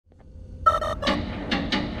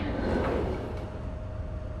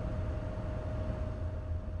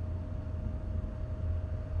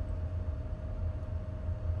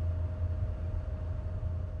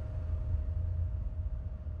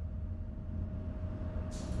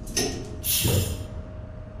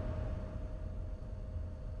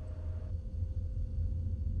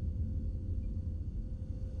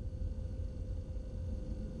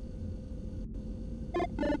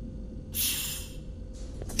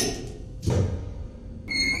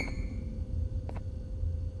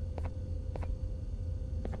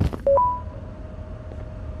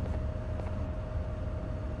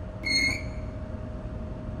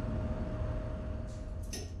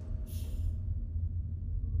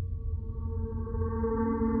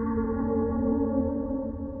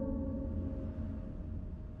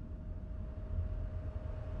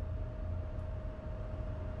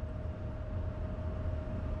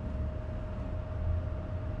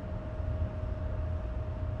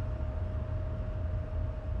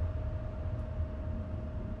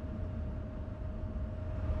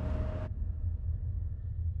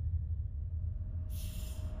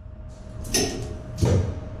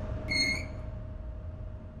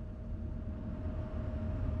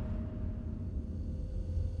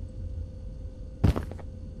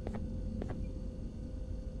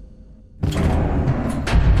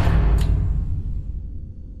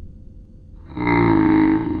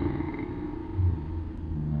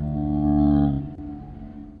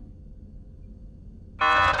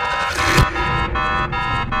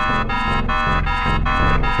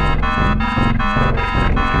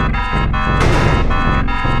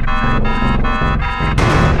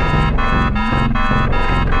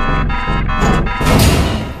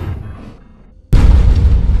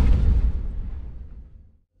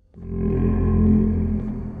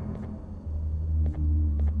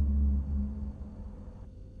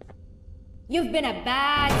You've been a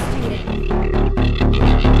bad student.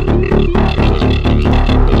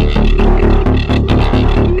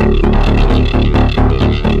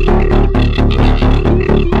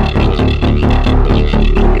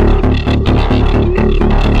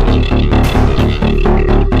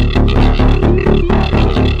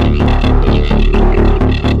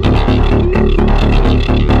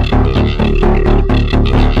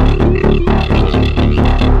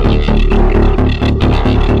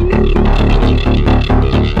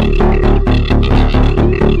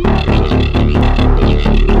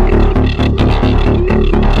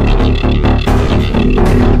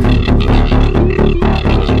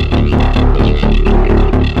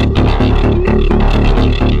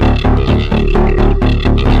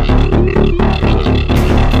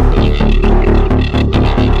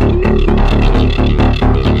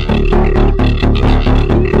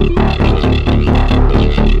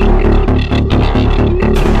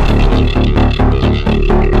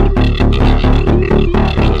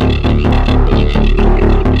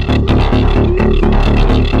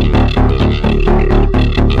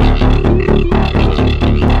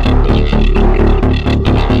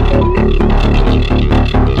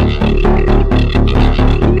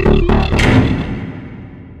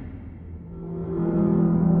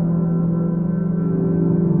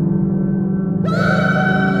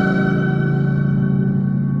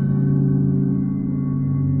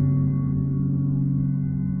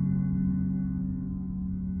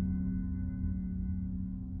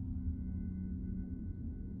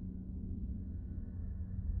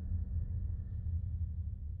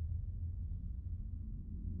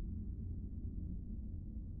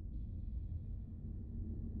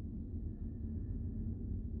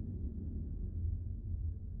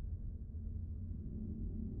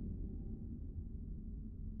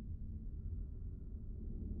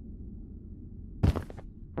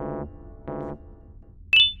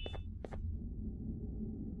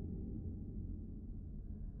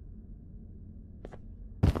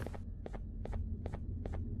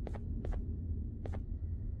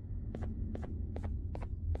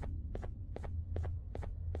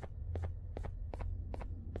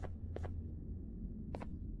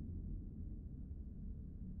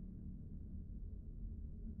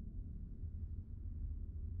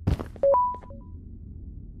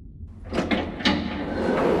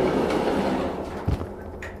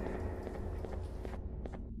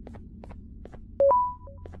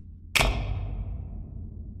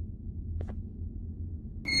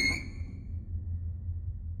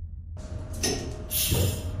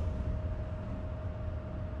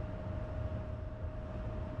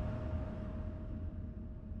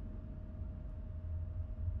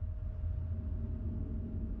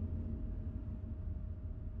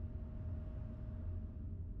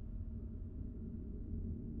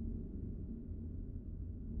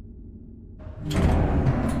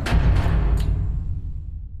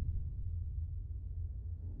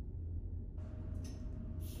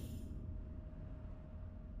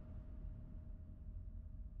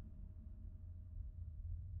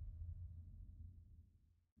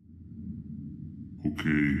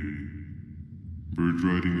 Okay. Bird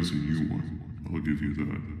riding is a new one, I'll give you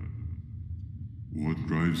that. What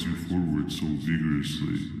drives you forward so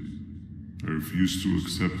vigorously? I refuse to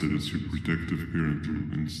accept that it's your protective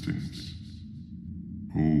parental instincts.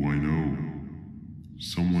 Oh, I know.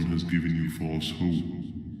 Someone has given you false hope.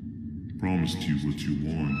 Promised you what you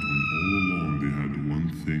want when all along they had one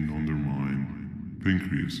thing on their mind: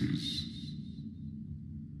 pancreases.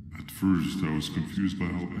 At first, I was confused by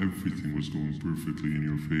how everything was going perfectly in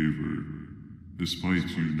your favor,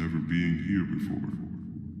 despite you never being here before.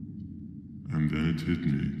 And then it hit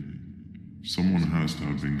me. Someone has to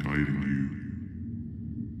have been guiding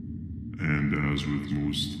you. And as with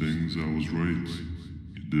most things, I was right.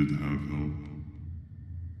 You did have help.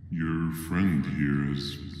 Your friend here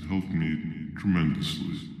has helped me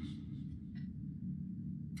tremendously.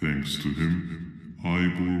 Thanks to him, I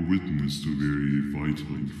bore witness to very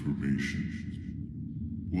vital information.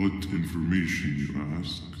 What information, you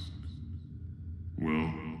ask?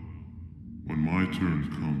 Well, when my turn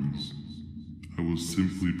comes, I will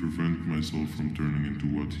simply prevent myself from turning into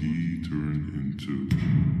what he turned into.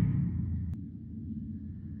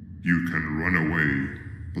 You can run away,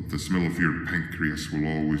 but the smell of your pancreas will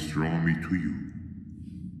always draw me to you.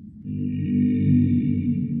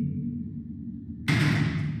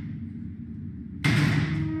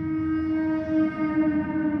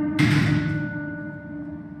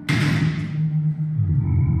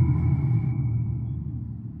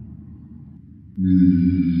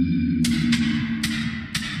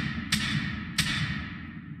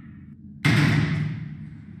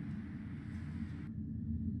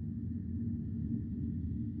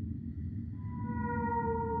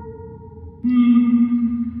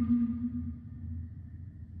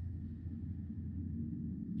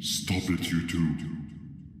 Stop it, you two.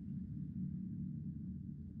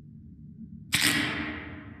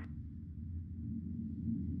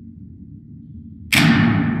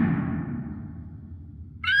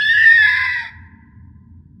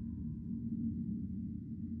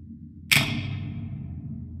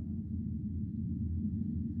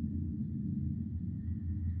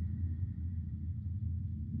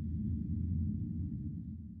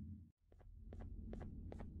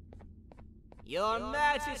 Your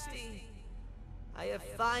Majesty, I have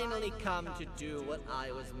finally come to do what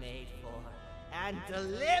I was made for, and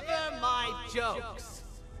deliver my jokes.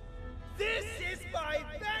 This is my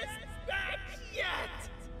best batch yet!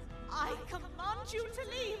 I command you to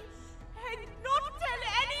leave and not tell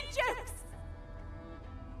any jokes!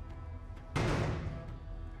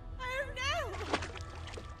 Oh no!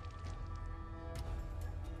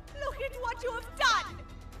 Look at what you have done!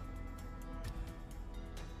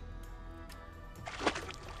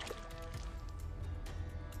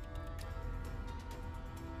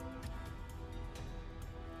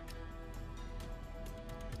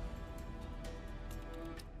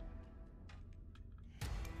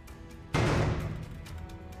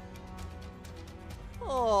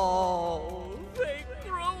 Oh, they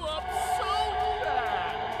grow up so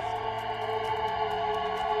fast!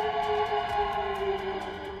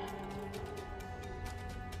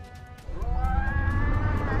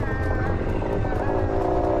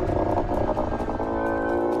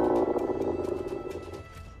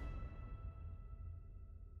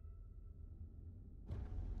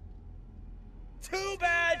 Too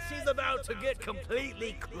bad she's about to get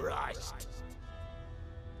completely crushed.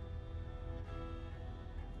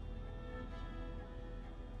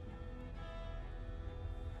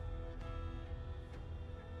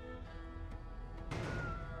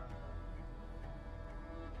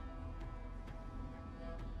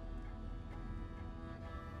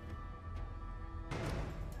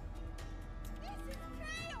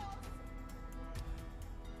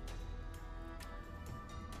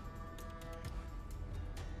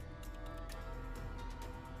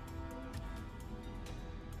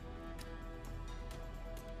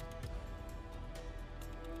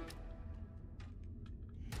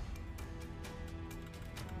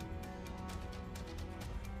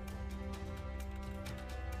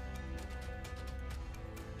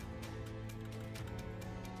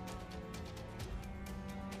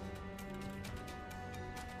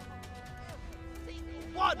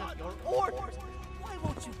 One of your orders! Why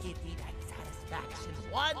won't you give me that satisfaction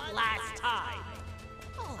one last time?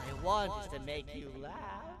 All I want is to make you laugh.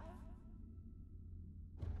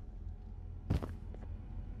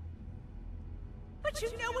 But you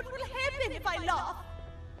know what will happen if I laugh!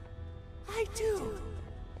 I do.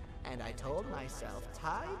 And I told myself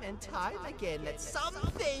time and time again that some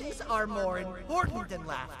things are more important than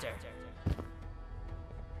laughter.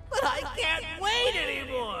 But I can't wait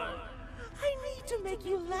anymore! I need to make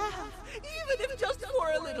you laugh, even if just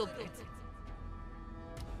for a little bit.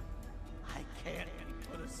 I can't be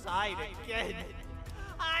put aside again.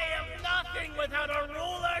 I am nothing without a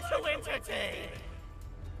ruler to entertain.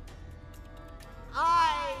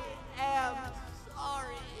 I am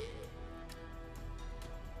sorry.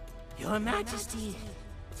 Your Majesty,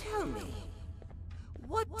 tell me,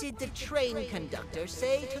 what did the train conductor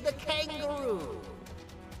say to the kangaroo?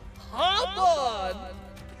 Hop on!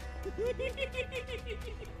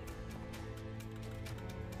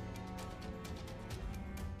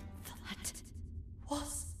 That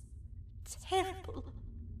was terrible.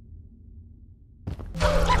 We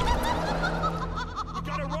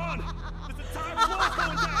gotta run! This entire floor's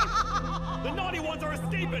going down! The naughty ones are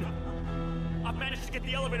escaping! I've managed to get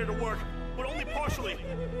the elevator to work, but only partially.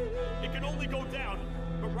 It can only go down.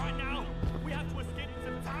 But right now, we have to escape this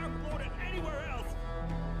entire floor to anywhere else!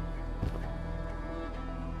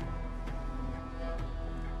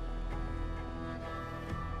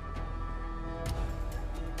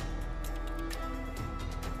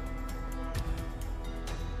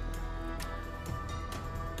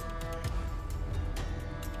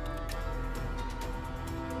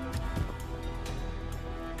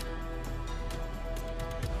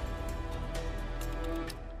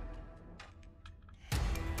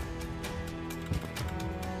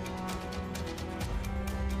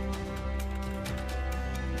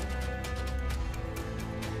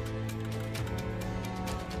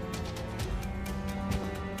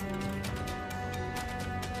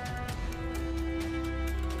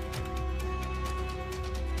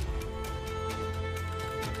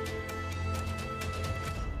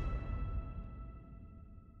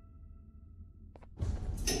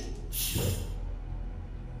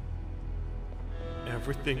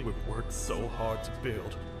 Everything we've worked so hard to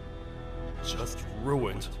build, just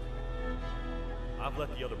ruined. I've let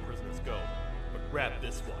the other prisoners go, but grab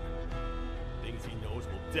this one. Things he knows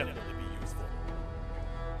will definitely be useful.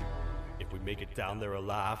 If we make it down there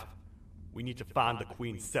alive, we need to find the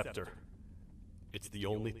Queen's scepter. It's the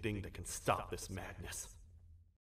only thing that can stop this madness.